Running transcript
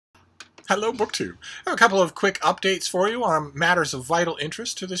Hello, BookTube. I have a couple of quick updates for you on matters of vital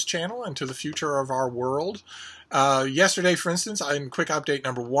interest to this channel and to the future of our world. Yesterday, for instance, in quick update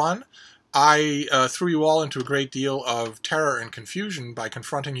number 1, I threw you all into a great deal of terror and confusion by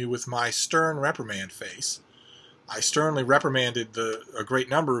confronting you with my stern reprimand face. I sternly reprimanded a great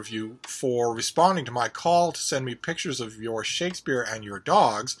number of you for responding to my call to send me pictures of your Shakespeare and your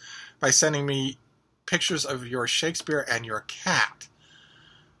dogs by sending me pictures of your Shakespeare and your cat.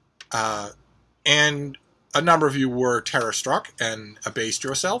 And a number of you were terror-struck and abased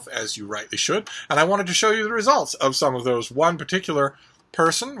yourself, as you rightly should, and I wanted to show you the results of some of those. One particular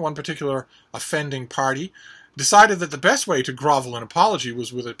person, one particular offending party, decided that the best way to grovel an apology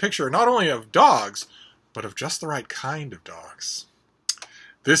was with a picture not only of dogs, but of just the right kind of dogs.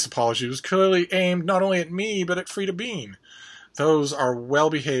 This apology was clearly aimed not only at me, but at Frida Bean. Those are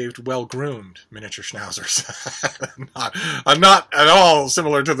well-behaved, well-groomed miniature schnauzers. not at all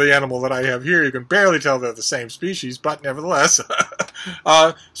similar to the animal that I have here. You can barely tell they're the same species, but nevertheless.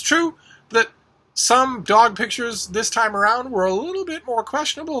 It's true that some dog pictures this time around were a little bit more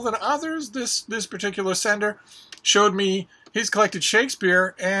questionable than others. This particular sender showed me his collected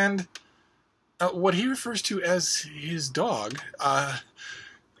Shakespeare and what he refers to as his dog. I'm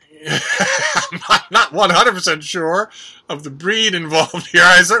not 100% sure of the breed involved here.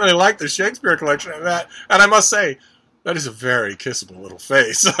 I certainly like the Shakespeare collection of that, and I must say, that is a very kissable little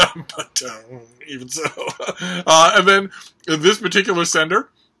face, but even so. And then this particular sender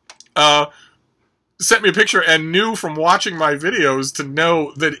sent me a picture and knew from watching my videos to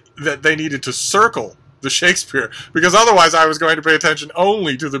know that they needed to circle the Shakespeare, because otherwise I was going to pay attention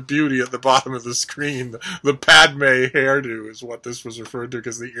only to the beauty at the bottom of the screen. The Padme hairdo is what this was referred to,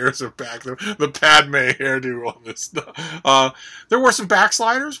 because the ears are back. The Padme hairdo on this. There were some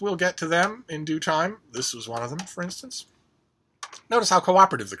backsliders. We'll get to them in due time. This was one of them, for instance. Notice how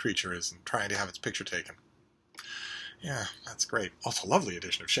cooperative the creature is in trying to have its picture taken. Yeah, that's great. Also, lovely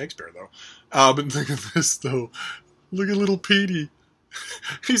edition of Shakespeare, though. But look at this, though. Look at little Petey.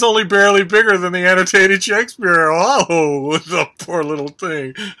 He's only barely bigger than the annotated Shakespeare. Oh, the poor little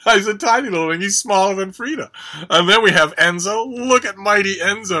thing. He's a tiny little thing. He's smaller than Frida. And then we have Enzo. Look at mighty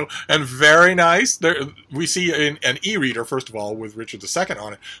Enzo. And very nice. There, we see an e-reader, first of all, with Richard II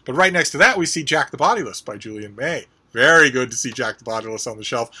on it. But right next to that, we see Jack the Bodiless by Julian May. Very good to see Jack the Bodiless on the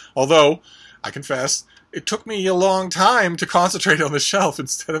shelf. Although, I confess, it took me a long time to concentrate on the shelf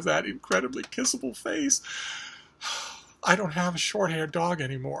instead of that incredibly kissable face. I don't have a short-haired dog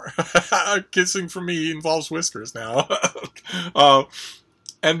anymore. Kissing for me involves whiskers now.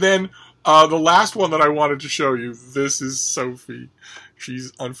 And then the last one that I wanted to show you, this is Sophie.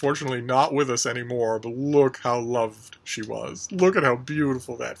 She's unfortunately not with us anymore, but look how loved she was. Look at how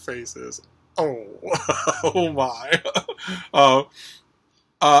beautiful that face is. Oh, oh my.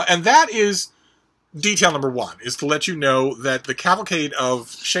 And that is detail number 1, is to let you know that the cavalcade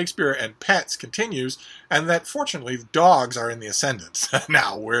of Shakespeare and pets continues, and that, fortunately, the dogs are in the ascendant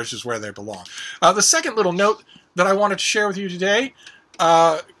now, which is where they belong. The second little note that I wanted to share with you today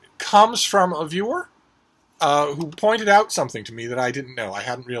comes from a viewer who pointed out something to me that I didn't know. I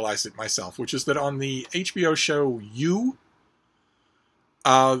hadn't realized it myself, which is that on the HBO show You,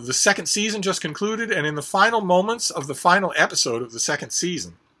 the second season just concluded, and in the final moments of the final episode of the second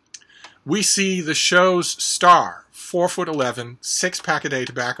season, we see the show's star, 4'11", 6-pack-a-day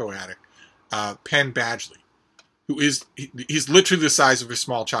tobacco addict, Penn Badgley, who he's literally the size of a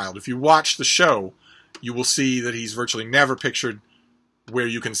small child. If you watch the show, you will see that he's virtually never pictured where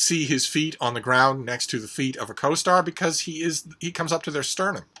you can see his feet on the ground next to the feet of a co-star, because he comes up to their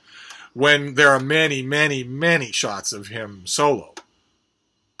sternum. When there are many, many, many shots of him solo,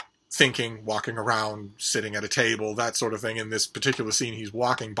 thinking, walking around, sitting at a table, that sort of thing. In this particular scene, he's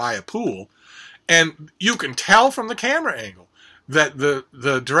walking by a pool. And you can tell from the camera angle that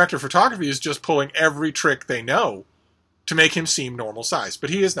the director of photography is just pulling every trick they know to make him seem normal size. But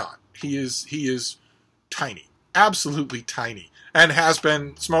he is not. He is tiny. Absolutely tiny. And has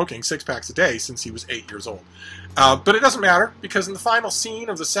been smoking 6 packs a day since he was 8 years old. But it doesn't matter, because in the final scene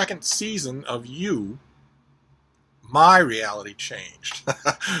of the second season of You, my reality changed.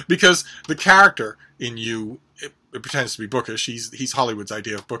 Because the character in You, it pretends to be bookish. He's Hollywood's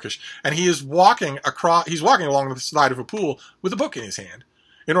idea of bookish, and he is walking along the side of a pool with a book in his hand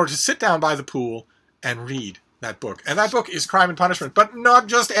in order to sit down by the pool and read that book. And that book is Crime and Punishment, but not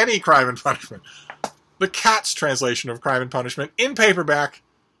just any Crime and Punishment. The Cat's translation of Crime and Punishment in paperback,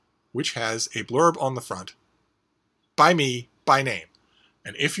 which has a blurb on the front by me, by name.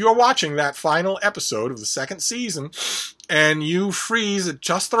 And if you're watching that final episode of the second season and you freeze at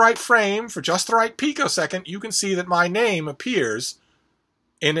just the right frame for just the right picosecond, you can see that my name appears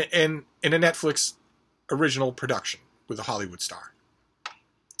in a Netflix original production with a Hollywood star.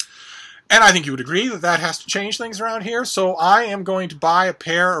 And I think you would agree that that has to change things around here. So I am going to buy a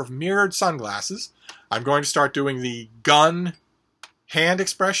pair of mirrored sunglasses. I'm going to start doing the gun hand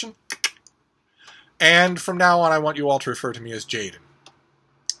expression. And from now on, I want you all to refer to me as Jaden.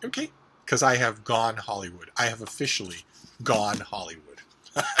 Okay? Because I have gone Hollywood. I have officially gone Hollywood.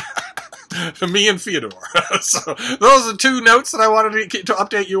 Me and Fyodor. So those are 2 notes that I wanted to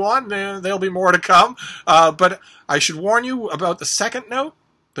update you on. There'll be more to come. But I should warn you about the second note.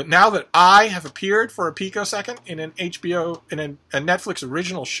 That now that I have appeared for a picosecond in an a Netflix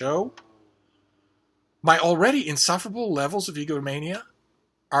original show, my already insufferable levels of egomania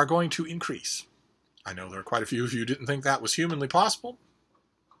are going to increase. I know there are quite a few of you who didn't think that was humanly possible.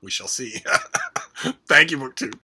 We shall see. Thank you, BookTube.